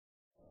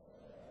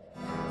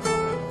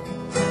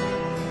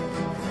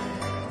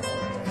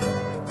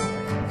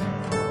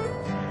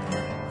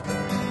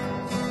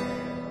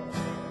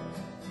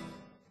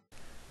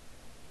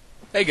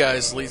Hey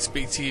guys,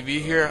 LeetSpeak TV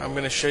here. I'm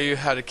going to show you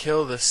how to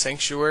kill the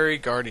Sanctuary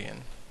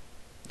Guardian.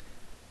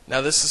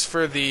 Now this is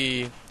for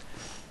the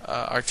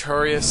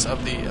Artorias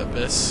of the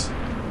Abyss.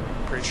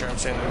 Pretty sure I'm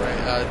saying that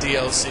right.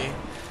 DLC.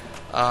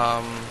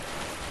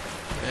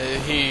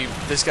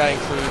 This guy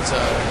includes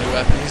a new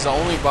weapon. He's the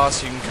only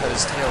boss you can cut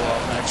his tail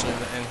off actually,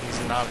 and he's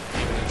not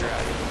even a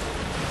dragon.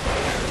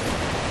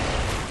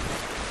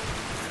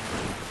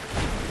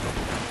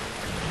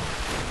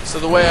 So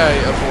the way I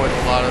avoid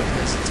a lot of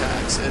his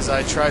attacks is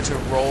I try to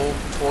roll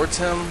towards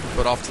him,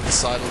 but off to the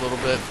side a little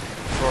bit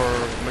for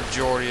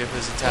majority of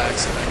his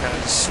attacks, and I kind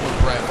of just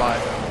swoop right by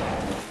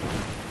him.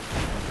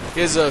 He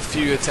has a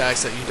few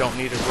attacks that you don't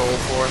need to roll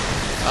for,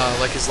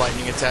 like his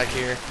lightning attack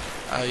here.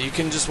 You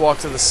can just walk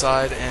to the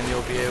side and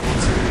you'll be able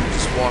to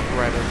just walk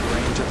right over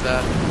range of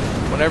that.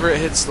 Whenever it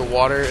hits the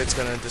water, it's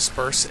going to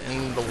disperse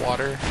in the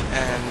water,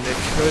 and it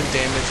could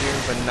damage you,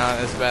 but not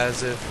as bad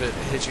as if it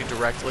hits you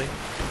directly.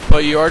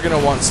 But you are going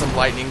to want some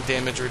lightning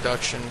damage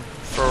reduction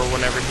for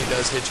whenever he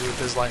does hit you with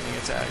his lightning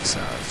attacks.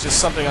 Just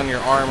something on your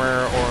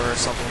armor or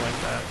something like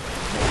that.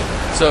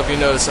 So if you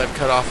notice, I've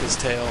cut off his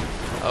tail.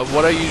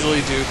 What I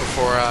usually do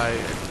before I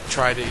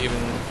try to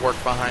even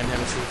work behind him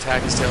to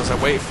attack his tail is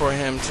I wait for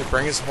him to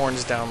bring his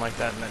horns down like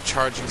that in that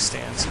charging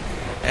stance,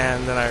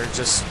 and then I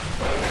just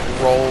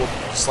roll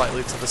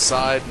slightly to the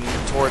side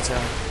and towards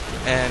him,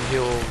 and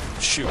he'll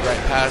shoot right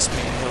past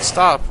me, and he'll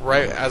stop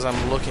right as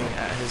I'm looking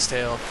at his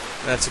tail.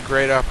 And that's a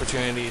great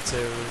opportunity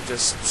to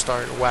just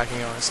start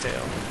whacking on his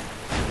tail.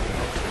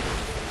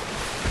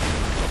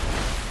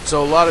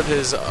 So a lot of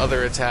his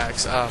other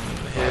attacks,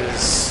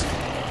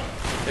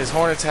 his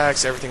horn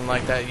attacks, everything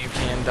like that, you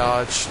can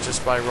dodge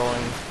just by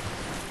rolling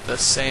the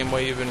same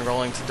way you've been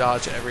rolling to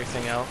dodge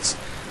everything else.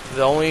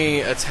 The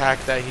only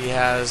attack that he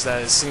has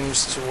that it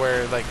seems to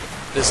where like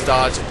this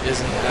dodge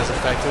isn't as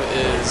effective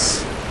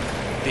is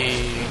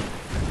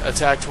the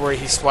attack to where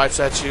he swipes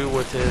at you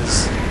with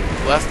his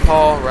left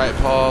paw, right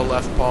paw,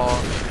 left paw,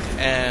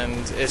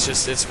 and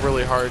it's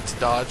really hard to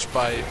dodge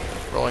by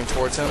rolling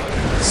towards him.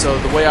 So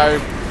the way I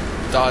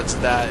dodge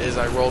that is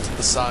I roll to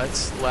the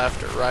sides,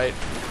 left or right.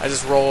 I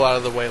just roll out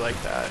of the way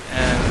like that,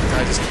 and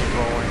I just keep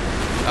rolling.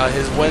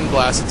 His wind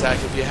blast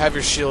attack, if you have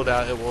your shield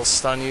out, it will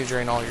stun you,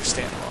 drain all your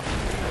stamina.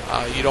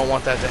 You don't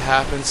want that to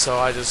happen, so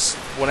I just,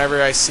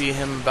 whenever I see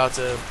him about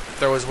to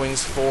throw his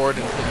wings forward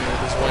and hit me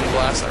with his wind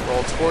blast, I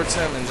roll towards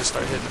him and just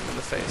start hitting him in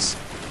the face.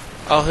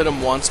 I'll hit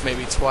him once,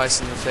 maybe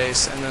twice in the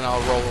face, and then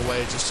I'll roll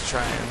away just to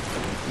try and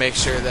make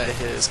sure that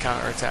his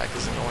counterattack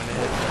isn't going to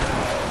hit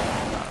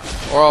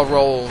me. Or I'll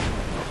roll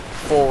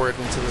forward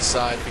and to the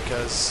side,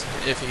 because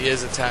if he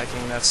is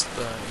attacking, that's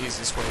the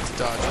easiest way to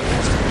dodge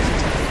most of his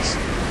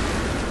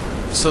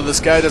attacks. So this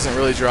guy doesn't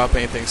really drop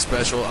anything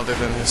special other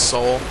than his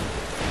soul.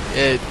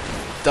 It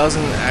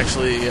doesn't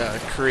actually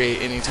create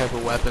any type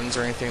of weapons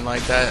or anything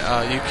like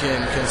that. You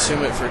can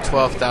consume it for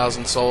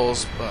 12,000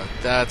 souls, but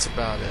that's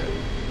about it.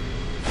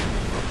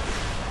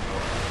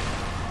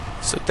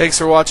 So thanks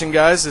for watching,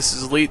 guys. This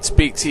is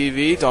LeetSpeak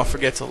TV. Don't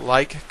forget to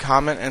like,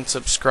 comment, and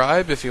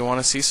subscribe if you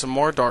want to see some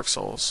more Dark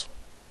Souls.